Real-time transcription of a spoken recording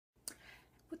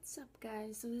What's up,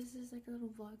 guys? So this is like a little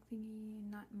vlog thingy,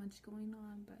 not much going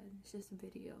on, but it's just a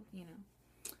video, you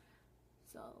know.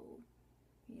 So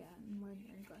yeah, I'm wearing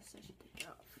earglasses, I should take it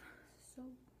off. So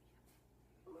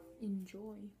yeah,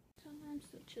 enjoy. So I'm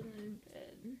still chilling in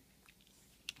bed,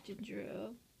 ginger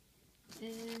ale,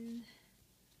 and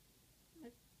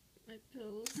my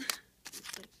pills.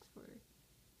 It's like for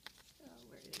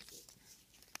where is it?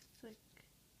 It's like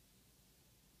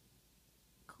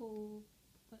cold,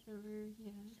 whatever.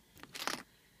 Yeah.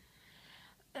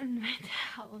 And my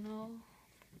Tylenol.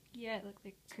 Yeah, I look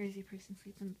like a crazy person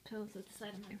sleeping pills at the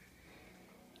side of my. You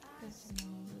guys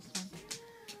know this one.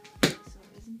 So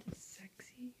isn't this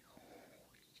sexy? Oh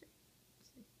shit.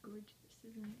 It's like gorgeous,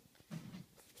 isn't it?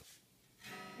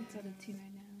 It's out of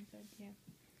 $2.99, but yeah.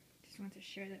 Just wanted to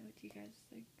share that with you guys.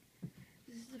 Like,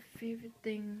 this is the favorite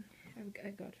thing I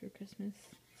got for Christmas.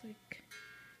 It's like,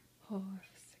 oh,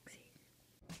 sexy.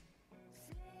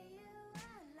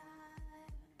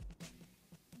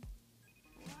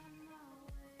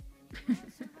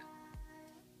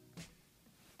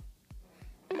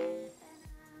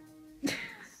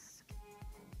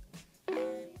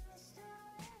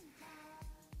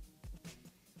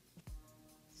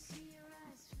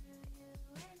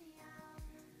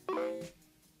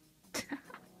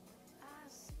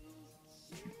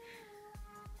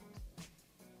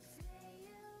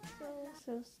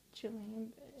 So chilling in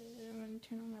bed. I'm gonna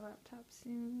turn on my laptop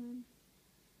soon.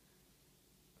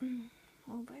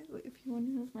 Oh, by the way, if you want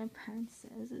to know what my pants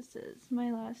says, it says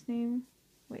my last name.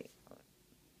 Wait,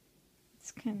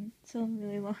 it's still a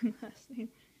really long last name.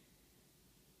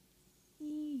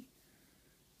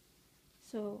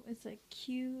 So it's like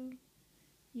Queewezance.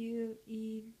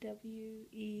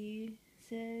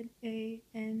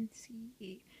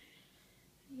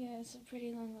 Yeah, it's a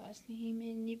pretty long last name,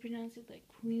 and you pronounce it like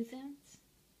Queewezance.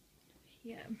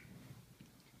 Yeah.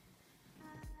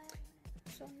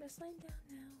 So I'm just laying down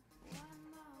now.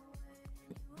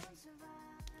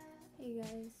 Hey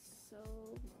guys, so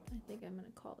I think I'm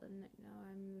gonna call it a night now.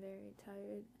 I'm very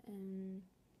tired and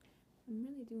I'm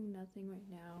really doing nothing right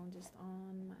now. I'm just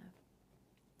on my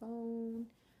phone.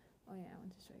 Oh yeah, I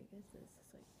want to show you guys this.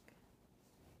 It's like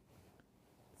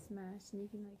smashed and you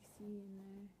can like see in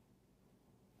there.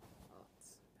 Oh,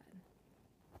 it's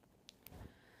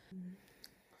bad.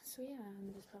 So yeah,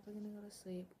 I'm just probably gonna go to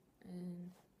sleep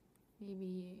and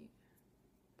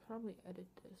probably edit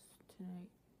this tonight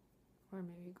or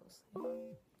maybe go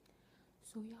sleep.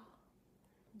 So yeah.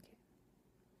 Okay.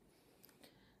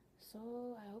 So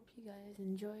I hope you guys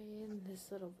enjoyed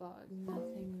this little vlog.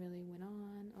 Nothing really went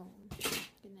on. Oh,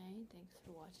 good night. Thanks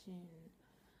for watching.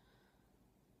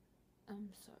 I'm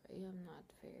sorry, I'm not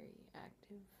very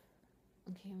active.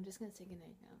 Okay, I'm just gonna say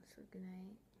goodnight now. So good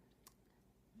night.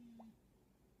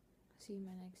 See you in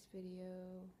my next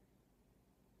video.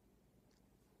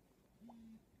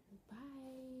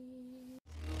 Bye.